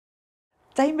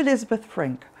Dame Elizabeth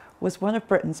Frink was one of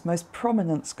Britain's most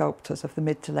prominent sculptors of the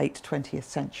mid to late 20th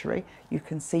century. You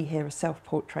can see here a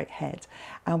self-portrait head,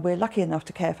 and we're lucky enough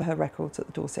to care for her records at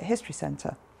the Dorset History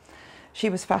Centre. She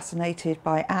was fascinated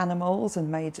by animals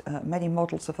and made many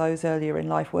models of those earlier in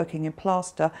life, working in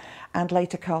plaster and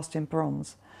later cast in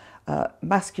bronze.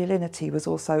 Masculinity was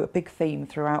also a big theme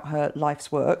throughout her life's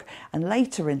work, and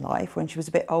later in life, when she was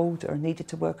a bit older and needed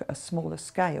to work at a smaller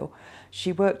scale,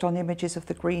 she worked on images of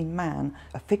the Green Man,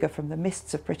 a figure from the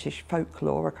mists of British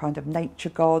folklore, a kind of nature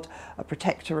god, a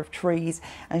protector of trees,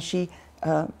 and she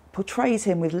portrays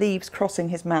him with leaves crossing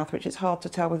his mouth, which is hard to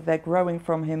tell whether they're growing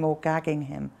from him or gagging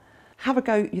him. Have a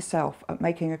go yourself at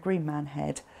making a Green Man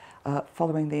head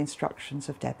following the instructions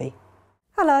of Debbie.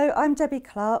 Hello, I'm Debbie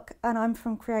Clark and I'm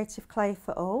from Creative Clay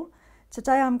for All.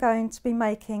 Today I'm going to be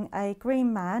making a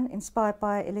Green Man inspired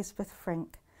by Elizabeth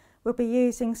Frink. We'll be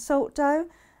using salt dough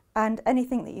and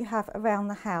anything that you have around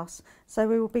the house. So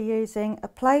we will be using a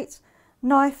plate,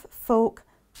 knife, fork,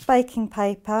 baking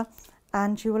paper,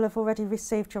 and you will have already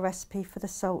received your recipe for the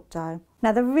salt dough.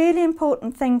 Now the really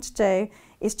important thing to do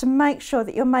is to make sure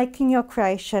that you're making your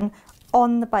creation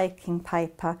on the baking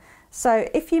paper. So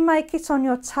if you make it on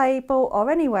your table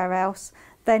or anywhere else,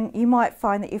 then you might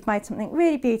find that you've made something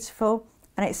really beautiful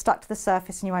and it's stuck to the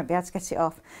surface and you won't be able to get it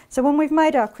off. So when we've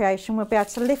made our creation, we'll be able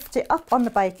to lift it up on the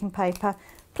baking paper,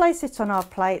 place it on our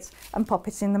plate and pop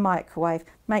it in the microwave.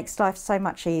 Makes life so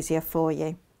much easier for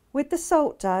you. With the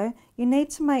salt dough, you need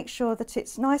to make sure that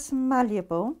it's nice and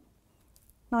malleable,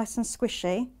 nice and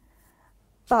squishy,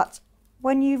 but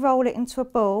when you roll it into a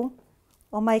ball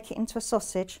or make it into a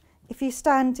sausage, if you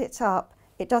stand it up,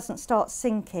 it doesn't start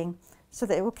sinking, so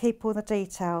that it will keep all the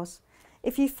details.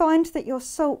 If you find that your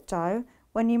salt dough,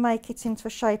 when you make it into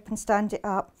a shape and stand it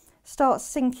up, starts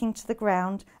sinking to the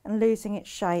ground and losing its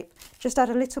shape, just add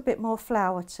a little bit more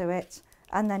flour to it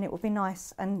and then it will be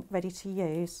nice and ready to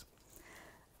use.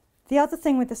 The other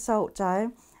thing with the salt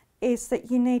dough is that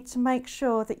you need to make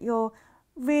sure that you're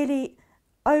really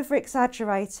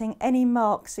over-exaggerating any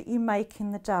marks that you make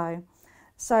in the dough.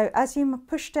 So as you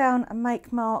push down and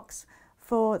make marks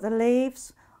for the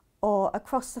leaves or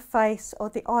across the face or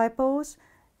the eyeballs,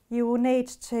 you will need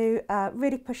to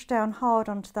really push down hard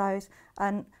onto those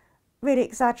and really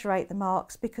exaggerate the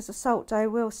marks, because the salt dough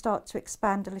will start to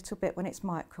expand a little bit when it's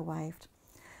microwaved.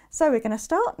 So we're going to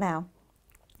start now.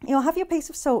 You'll have your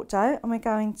piece of salt dough and we're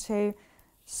going to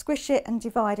squish it and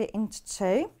divide it into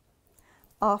two.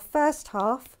 Our first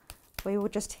half we will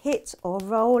just hit or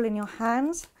roll in your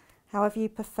hands, however you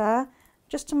prefer,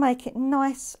 just to make it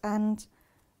nice and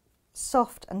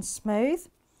soft and smooth.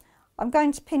 I'm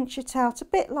going to pinch it out a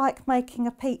bit like making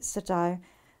a pizza dough.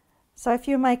 So if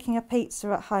you're making a pizza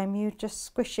at home, you just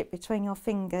squish it between your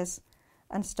fingers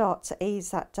and start to ease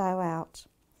that dough out.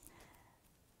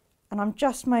 And I'm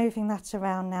just moving that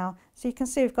around now, so you can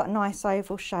see we've got a nice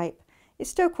oval shape. It's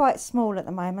still quite small at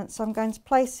the moment, so I'm going to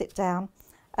place it down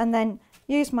and then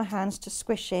use my hands to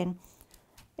squish in.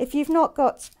 If you've not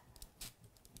got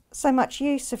so much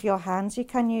use of your hands, you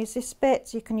can use this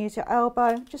bit, you can use your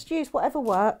elbow, just use whatever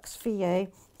works for you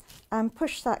and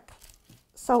push that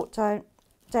salt dough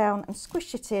down and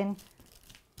squish it in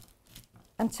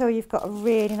until you've got a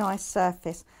really nice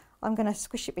surface. I'm going to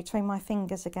squish it between my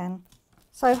fingers again.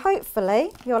 So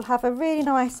hopefully you'll have a really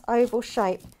nice oval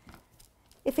shape.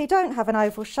 If you don't have an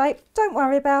oval shape, don't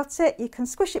worry about it. You can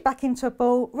squish it back into a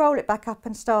ball, roll it back up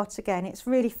and start again. It's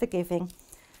really forgiving.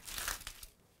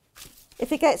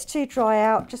 If it gets too dry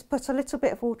out, just put a little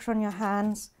bit of water on your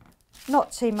hands,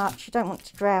 not too much, you don't want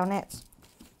to drown it.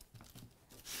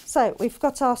 So we've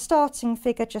got our starting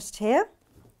figure just here.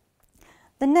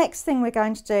 The next thing we're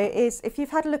going to do is, if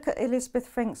you've had a look at Elizabeth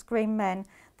Frink's Green Men,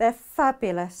 they're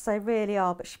fabulous, they really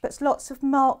are, but she puts lots of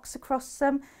marks across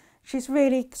them. She's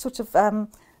really sort of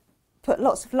put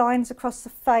lots of lines across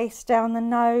the face, down the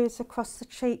nose, across the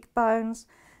cheekbones.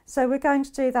 So we're going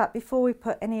to do that before we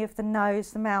put any of the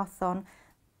nose, the mouth on,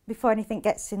 before anything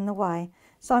gets in the way.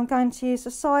 So I'm going to use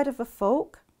the side of a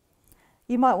fork.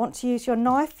 You might want to use your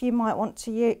knife, you might want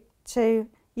to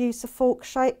use the fork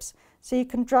shapes, so you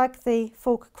can drag the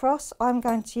fork across. I'm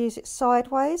going to use it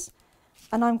sideways,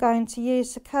 and I'm going to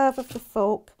use the curve of the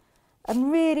fork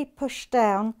and really push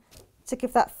down to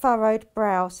give that furrowed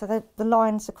brow, so the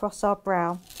lines across our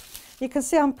brow. You can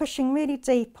see I'm pushing really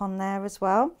deep on there as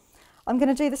well. I'm going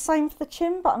to do the same for the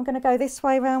chin, but I'm going to go this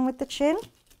way round with the chin.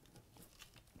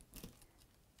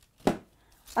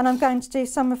 And I'm going to do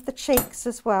some of the cheeks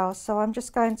as well. So I'm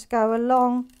just going to go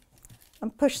along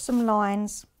and push some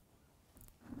lines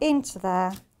into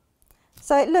there.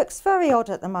 So it looks very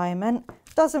odd at the moment.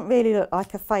 Doesn't really look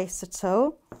like a face at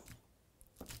all.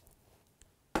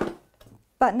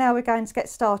 But now we're going to get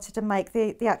started and make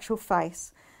the actual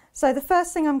face. So the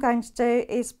first thing I'm going to do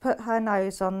is put her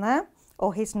nose on there,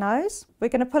 or his nose. We're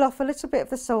going to pull off a little bit of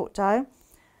the salt dough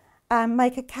and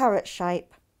make a carrot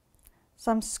shape.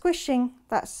 So I'm squishing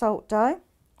that salt dough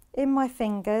in my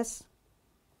fingers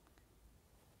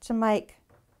to make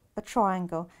a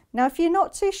triangle. Now if you're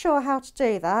not too sure how to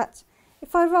do that,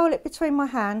 if I roll it between my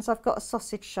hands, I've got a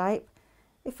sausage shape.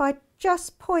 If I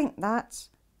just point that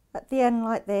at the end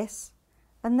like this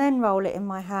and then roll it in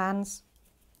my hands,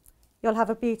 you'll have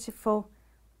a beautiful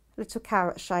little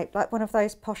carrot shape, like one of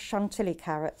those posh chantilly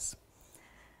carrots.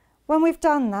 When we've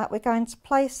done that, we're going to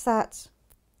place that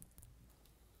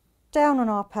down on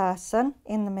our person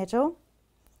in the middle,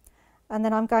 and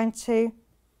then I'm going to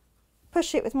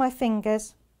push it with my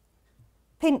fingers,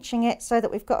 pinching it so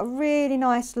that we've got a really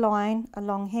nice line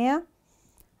along here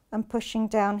and pushing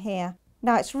down here.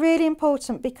 Now it's really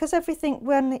important, because everything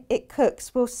when it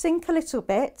cooks will sink a little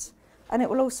bit and it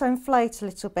will also inflate a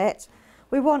little bit.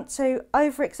 We want to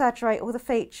over exaggerate all the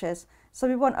features. So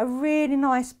we want a really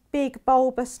nice big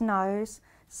bulbous nose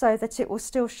so that it will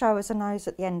still show as a nose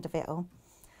at the end of it all.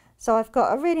 So I've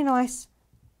got a really nice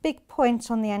big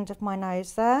point on the end of my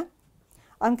nose there.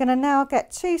 I'm going to now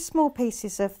get 2 small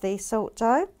pieces of the salt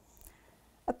dough,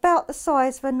 about the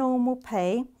size of a normal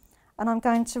pea, and I'm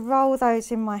going to roll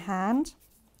those in my hand,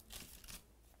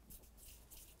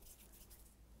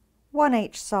 one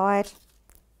each side,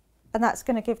 and that's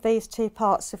going to give these 2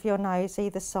 parts of your nose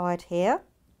either side here.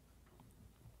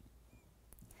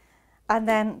 And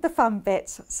then the fun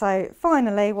bits. So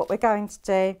finally what we're going to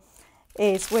do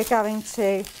is we're going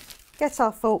to get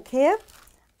our fork here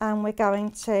and we're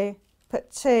going to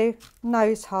put 2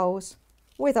 nose holes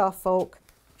with our fork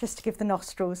just to give the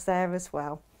nostrils there as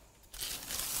well.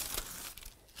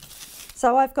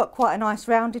 So I've got quite a nice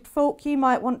rounded fork. You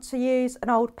might want to use an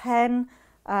old pen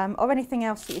or anything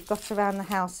else that you've got around the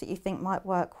house that you think might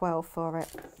work well for it.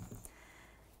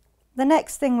 The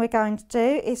next thing we're going to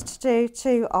do is to do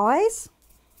 2 eyes.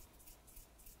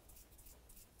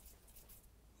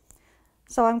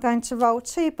 So I'm going to roll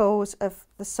 2 balls of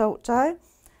the salt dough.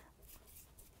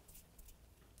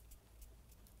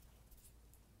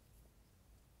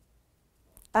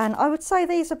 And I would say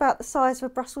these are about the size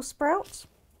of a Brussels sprout.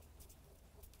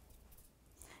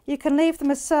 You can leave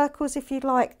them as circles if you'd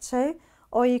like to,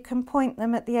 or you can point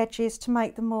them at the edges to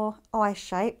make them more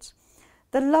eye-shaped.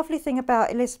 The lovely thing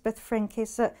about Elizabeth Frink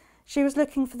is that she was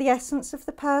looking for the essence of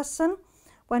the person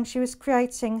when she was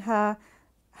creating her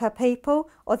people,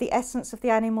 or the essence of the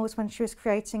animals when she was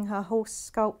creating her horse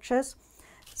sculptures.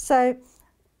 So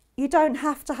you don't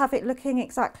have to have it looking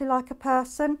exactly like a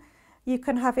person. You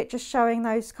can have it just showing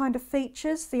those kind of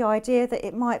features, the idea that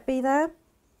it might be there.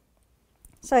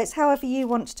 So it's however you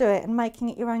want to do it and making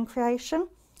it your own creation.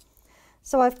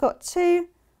 So I've got 2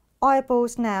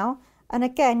 eyeballs now, and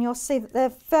again you'll see that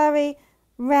they're very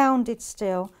rounded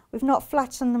still. We've not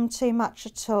flattened them too much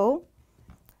at all,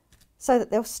 so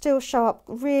that they'll still show up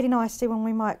really nicely when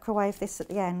we microwave this at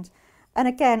the end. And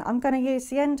again, I'm going to use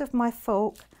the end of my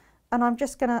fork and I'm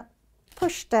just going to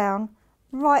push down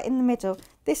right in the middle.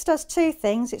 This does 2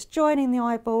 things. It's joining the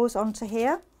eyeballs onto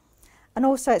here, and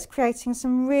also it's creating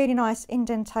some really nice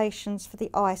indentations for the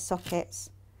eye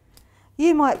sockets.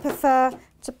 You might prefer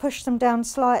to push them down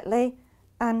slightly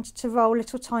and to roll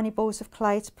little tiny balls of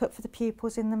clay to put for the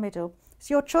pupils in the middle.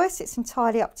 It's your choice. It's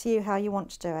entirely up to you how you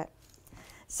want to do it.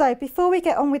 So before we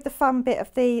get on with the fun bit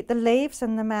of the leaves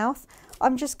and the mouth,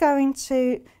 I'm just going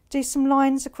to do some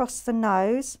lines across the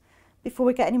nose before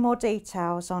we get any more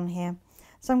details on here.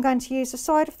 So I'm going to use the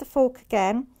side of the fork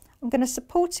again. I'm going to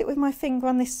support it with my finger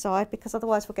on this side because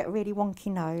otherwise we'll get a really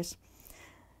wonky nose.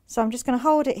 So I'm just going to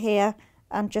hold it here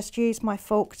and just use my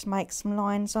fork to make some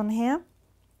lines on here.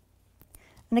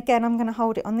 And again, I'm going to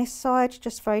hold it on this side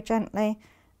just very gently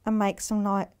and make some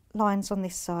lines on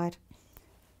this side.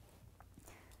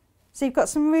 So you've got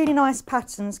some really nice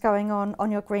patterns going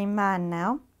on your green man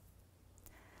now.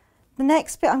 The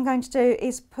next bit I'm going to do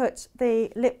is put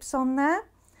the lips on there.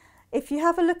 If you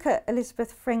have a look at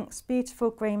Elizabeth Frink's beautiful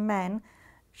green men,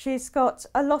 she's got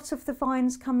a lot of the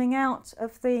vines coming out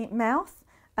of the mouth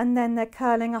and then they're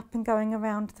curling up and going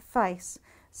around the face.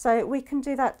 So we can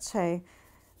do that too.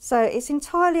 So it's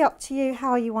entirely up to you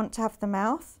how you want to have the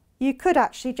mouth. You could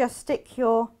actually just stick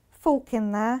your fork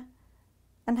in there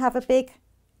and have a big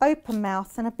open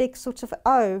mouth and a big sort of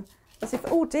O, as if,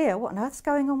 oh dear, what on earth's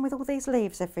going on with all these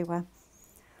leaves everywhere?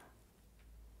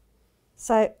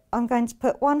 So I'm going to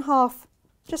put 1/2,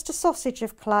 just a sausage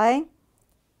of clay,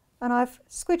 and I've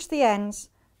squidged the ends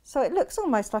so it looks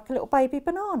almost like a little baby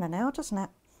banana now, doesn't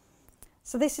it?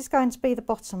 So this is going to be the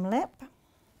bottom lip.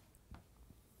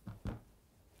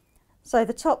 So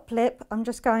the top lip, I'm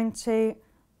just going to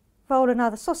roll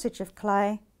another sausage of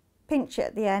clay, pinch it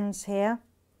at the ends here,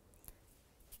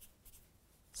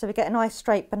 so we get a nice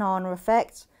straight banana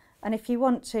effect. And if you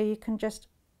want to, you can just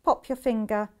pop your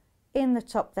finger in the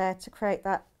top there to create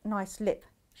that nice lip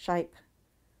shape.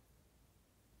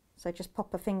 So just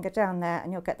pop a finger down there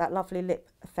and you'll get that lovely lip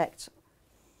effect.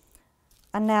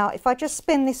 And now if I just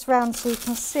spin this round so you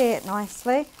can see it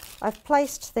nicely, I've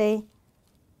placed the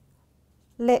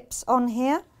lips on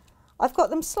here. I've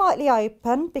got them slightly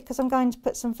open because I'm going to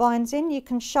put some vines in. You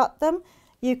can shut them.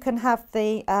 You can have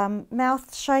the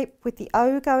mouth shape with the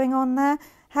O going on there,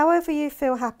 however you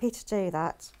feel happy to do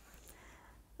that.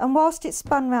 And whilst it's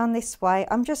spun round this way,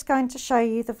 I'm just going to show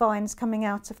you the vines coming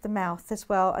out of the mouth as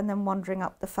well and then wandering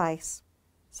up the face.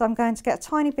 So I'm going to get a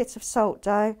tiny bit of salt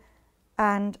dough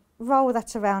and roll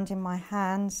that around in my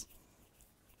hands.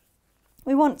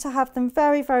 We want to have them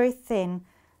very, very thin,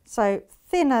 so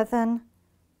thinner than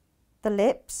the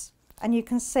lips, and you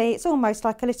can see it's almost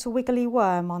like a little wiggly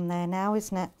worm on there now,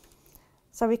 isn't it?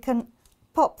 So we can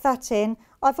pop that in.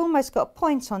 I've almost got a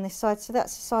point on this side, so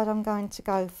that's the side I'm going to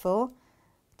go for,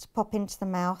 to pop into the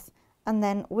mouth, and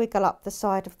then wiggle up the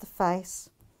side of the face.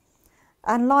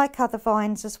 And like other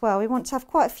vines as well, we want to have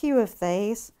quite a few of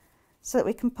these so that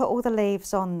we can put all the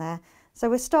leaves on there. So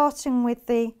we're starting with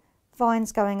the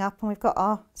vines going up, and we've got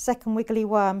our second wiggly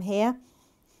worm here,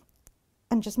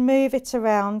 and just move it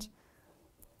around.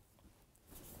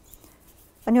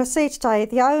 And you'll see today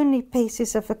the only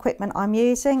pieces of equipment I'm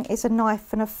using is a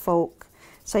knife and a fork,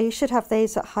 so you should have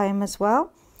these at home as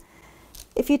well.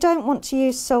 If you don't want to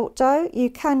use salt dough, you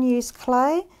can use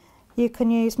clay, you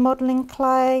can use modelling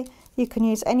clay, you can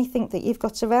use anything that you've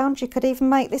got around. You could even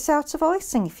make this out of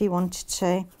icing if you wanted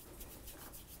to.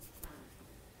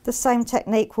 The same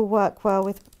technique will work well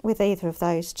with either of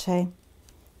those two.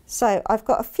 So I've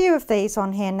got a few of these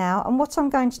on here now, and what I'm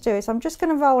going to do is I'm just going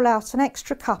to roll out an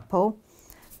extra couple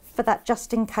for that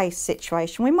just in case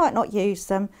situation. We might not use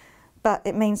them, but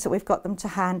it means that we've got them to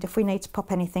hand if we need to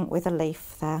pop anything with a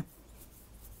leaf there.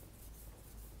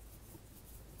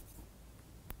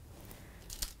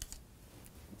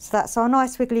 So that's our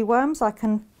nice wiggly worms. I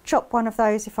can chop one of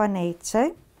those if I need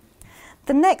to.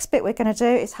 The next bit we're going to do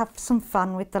is have some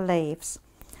fun with the leaves.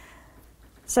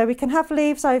 So we can have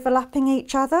leaves overlapping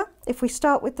each other. If we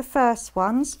start with the first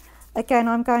ones, again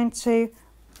I'm going to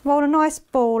roll a nice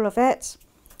ball of it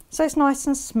so it's nice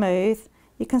and smooth.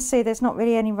 You can see there's not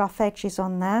really any rough edges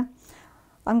on there.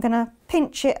 I'm going to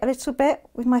pinch it a little bit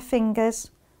with my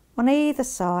fingers on either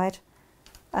side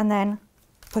and then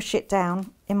push it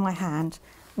down in my hand,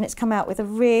 and it's come out with a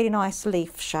really nice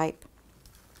leaf shape.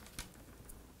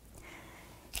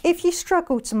 If you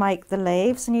struggle to make the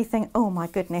leaves and you think, oh my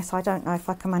goodness, I don't know if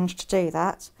I can manage to do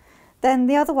that, then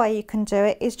the other way you can do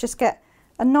it is just get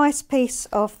a nice piece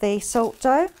of the salt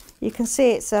dough. You can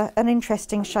see it's an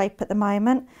interesting shape at the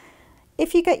moment.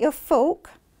 If you get your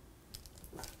fork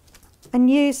and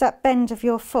use that bend of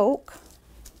your fork,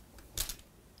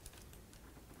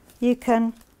 you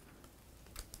can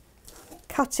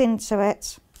cut into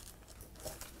it,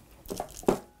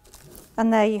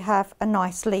 and there you have a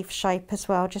nice leaf shape as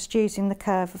well, just using the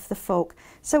curve of the fork.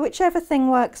 So whichever thing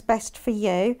works best for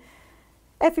you.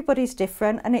 Everybody's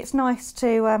different, and it's nice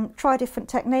to try different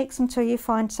techniques until you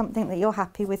find something that you're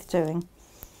happy with doing.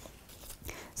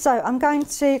 So I'm going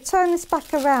to turn this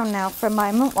back around now for a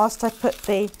moment whilst I put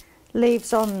the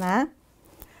leaves on there.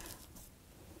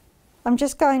 I'm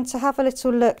just going to have a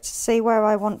little look to see where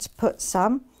I want to put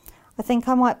some. I think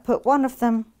I might put one of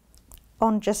them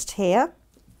on just here.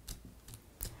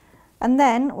 And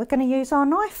then we're going to use our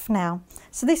knife now.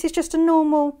 So this is just a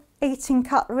normal eating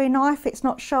cutlery knife. It's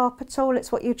not sharp at all.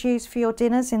 It's what you'd use for your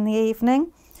dinners in the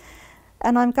evening.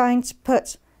 And I'm going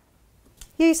to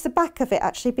use the back of it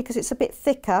actually, because it's a bit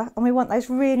thicker and we want those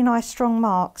really nice strong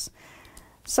marks.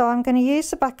 So I'm going to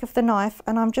use the back of the knife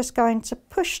and I'm just going to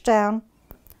push down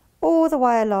all the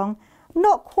way along,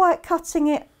 not quite cutting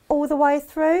it all the way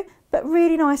through, but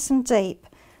really nice and deep.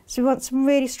 So we want some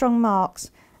really strong marks.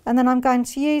 And then I'm going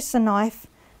to use the knife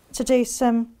to do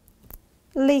some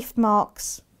leaf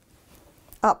marks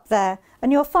up there.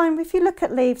 And you'll find if you look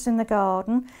at leaves in the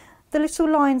garden, the little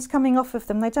lines coming off of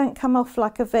them, they don't come off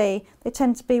like a V, they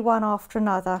tend to be one after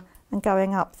another and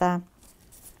going up there.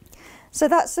 So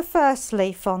that's the first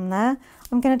leaf on there.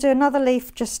 I'm going to do another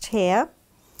leaf just here,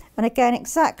 and again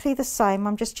exactly the same.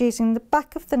 I'm just using the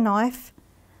back of the knife,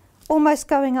 almost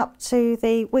going up to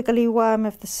the wiggly worm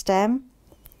of the stem,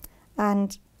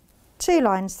 and 2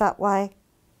 lines that way,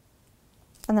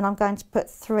 and then I'm going to put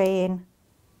 3 in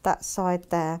that side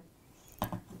there.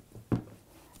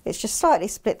 It's just slightly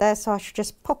split there, so I should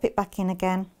just pop it back in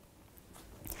again.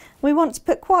 We want to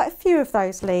put quite a few of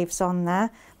those leaves on there,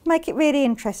 make it really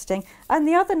interesting. And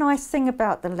the other nice thing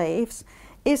about the leaves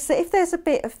is that if there's a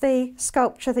bit of the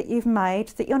sculpture that you've made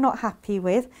that you're not happy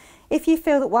with, if you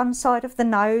feel that one side of the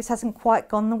nose hasn't quite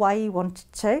gone the way you want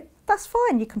it to, that's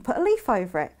fine, you can put a leaf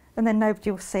over it and then nobody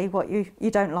will see what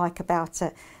you don't like about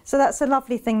it. So that's a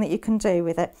lovely thing that you can do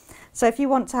with it. So if you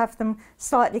want to have them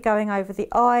slightly going over the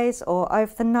eyes or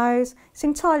over the nose, it's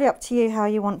entirely up to you how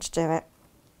you want to do it.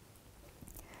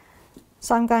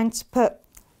 So I'm going to put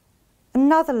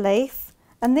another leaf,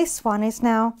 and this one is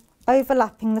now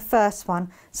overlapping the first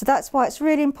one. So that's why it's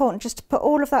really important just to put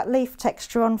all of that leaf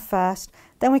texture on first.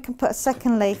 Then we can put a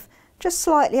second leaf just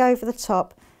slightly over the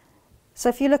top. So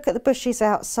if you look at the bushes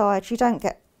outside, you don't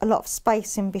get a lot of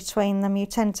space in between them. You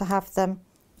tend to have them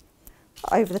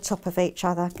over the top of each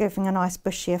other, giving a nice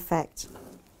bushy effect.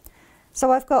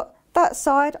 So I've got that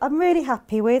side I'm really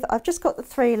happy with. I've just got the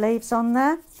 3 leaves on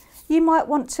there. You might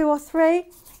want 2 or 3.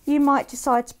 You might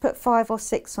decide to put 5 or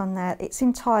 6 on there. It's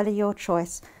entirely your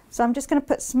choice. So I'm just going to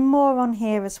put some more on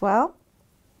here as well,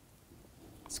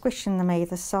 squishing them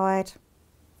either side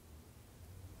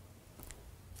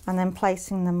and then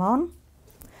placing them on.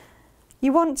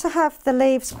 You want to have the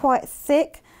leaves quite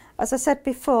thick. As I said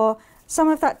before, some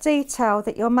of that detail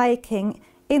that you're making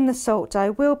in the salt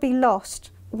dough will be lost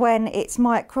when it's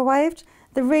microwaved.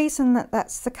 The reason that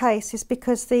that's the case is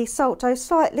because the salt dough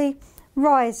slightly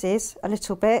rises a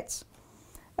little bit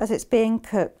as it's being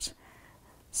cooked.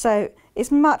 So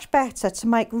it's much better to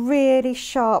make really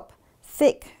sharp,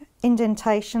 thick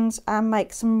indentations and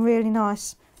make some really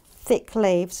nice thick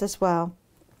leaves as well.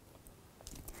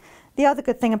 The other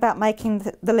good thing about making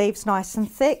the leaves nice and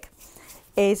thick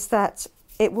is that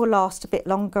it will last a bit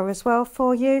longer as well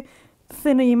for you. The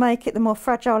thinner you make it, the more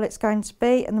fragile it's going to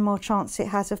be and the more chance it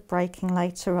has of breaking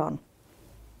later on.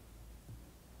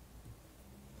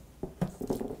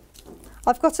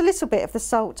 I've got a little bit of the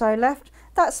salt dough left.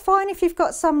 That's fine if you've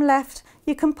got some left.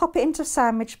 You can pop it into a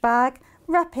sandwich bag,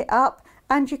 wrap it up,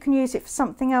 and you can use it for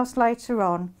something else later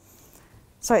on.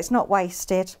 So it's not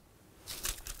wasted.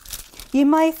 You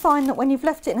may find that when you've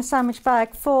left it in a sandwich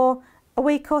bag for a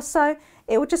week or so,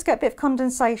 it will just get a bit of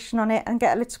condensation on it and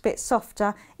get a little bit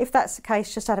softer. If that's the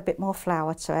case, just add a bit more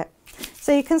flour to it.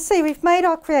 So you can see we've made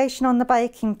our creation on the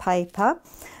baking paper.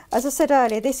 As I said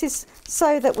earlier, this is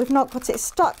so that we've not got it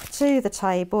stuck to the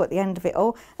table at the end of it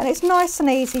all, and it's nice and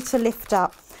easy to lift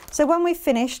up. So when we've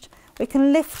finished, we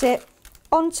can lift it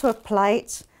onto a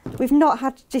plate. We've not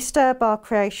had to disturb our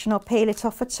creation or peel it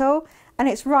off at all, and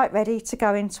it's right ready to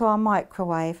go into our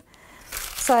microwave.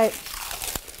 So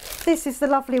this is the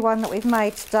lovely one that we've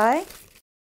made today.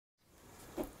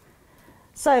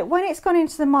 So when it's gone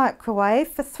into the microwave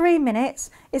for 3 minutes,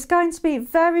 it's going to be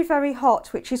very, very hot,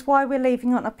 which is why we're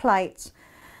leaving it on a plate.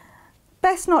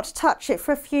 Best not to touch it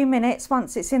for a few minutes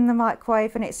once it's in the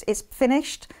microwave and it's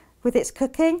finished with its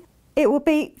cooking. It will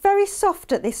be very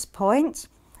soft at this point,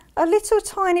 a little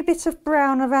tiny bit of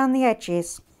brown around the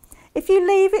edges. If you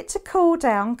leave it to cool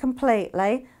down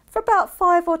completely for about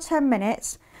 5 or 10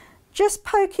 minutes, just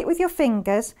poke it with your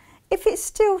fingers. If it's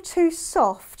still too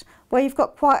soft, where you've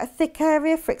got quite a thick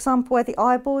area, for example where the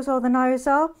eyeballs or the nose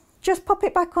are, just pop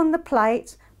it back on the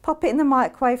plate, pop it in the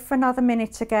microwave for another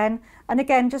minute again, and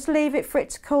again just leave it for it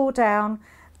to cool down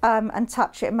and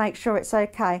touch it and make sure it's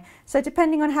okay. So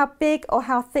depending on how big or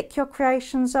how thick your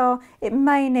creations are, it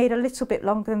may need a little bit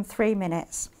longer than 3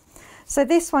 minutes. So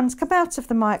this one's come out of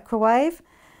the microwave.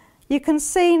 You can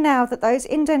see now that those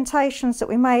indentations that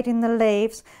we made in the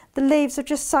leaves have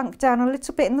just sunk down a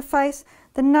little bit in the face.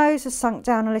 The nose has sunk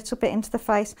down a little bit into the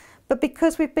face, but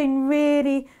because we've been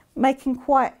really making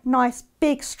quite nice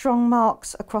big strong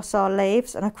marks across our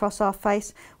leaves and across our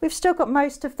face, we've still got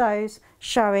most of those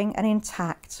showing and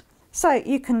intact. So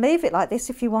you can leave it like this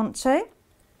if you want to,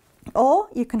 or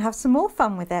you can have some more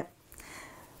fun with it.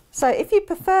 So if you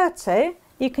prefer to,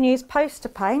 you can use poster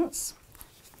paints,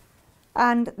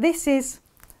 and this is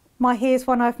here's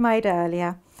one I've made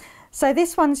earlier. So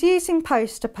this one's using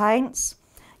poster paints.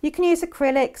 You can use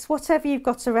acrylics, whatever you've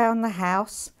got around the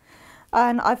house.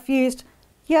 And I've used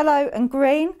yellow and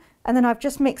green, and then I've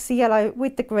just mixed the yellow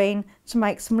with the green to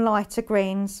make some lighter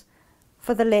greens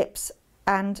for the lips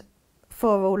and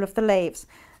for all of the leaves.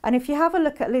 And if you have a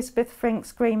look at Elizabeth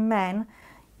Frink's Green Men,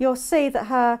 you'll see that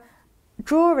her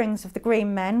drawings of the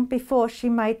green men before she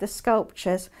made the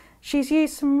sculptures, she's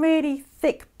used some really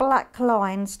thick black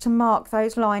lines to mark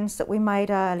those lines that we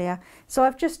made earlier. So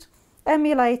I've just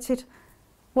emulated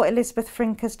what Elizabeth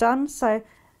Frink has done. So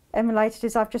emulated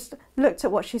is I've just looked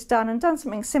at what she's done and done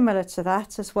something similar to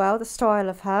that as well, the style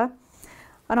of her.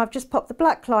 And I've just popped the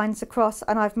black lines across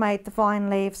and I've made the vine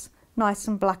leaves nice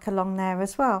and black along there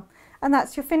as well. And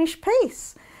that's your finished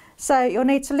piece. So you'll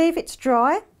need to leave it to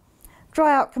dry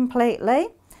out completely.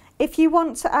 If you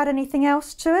want to add anything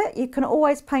else to it, you can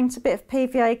always paint a bit of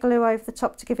PVA glue over the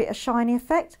top to give it a shiny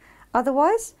effect.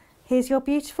 Otherwise, here's your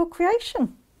beautiful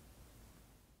creation.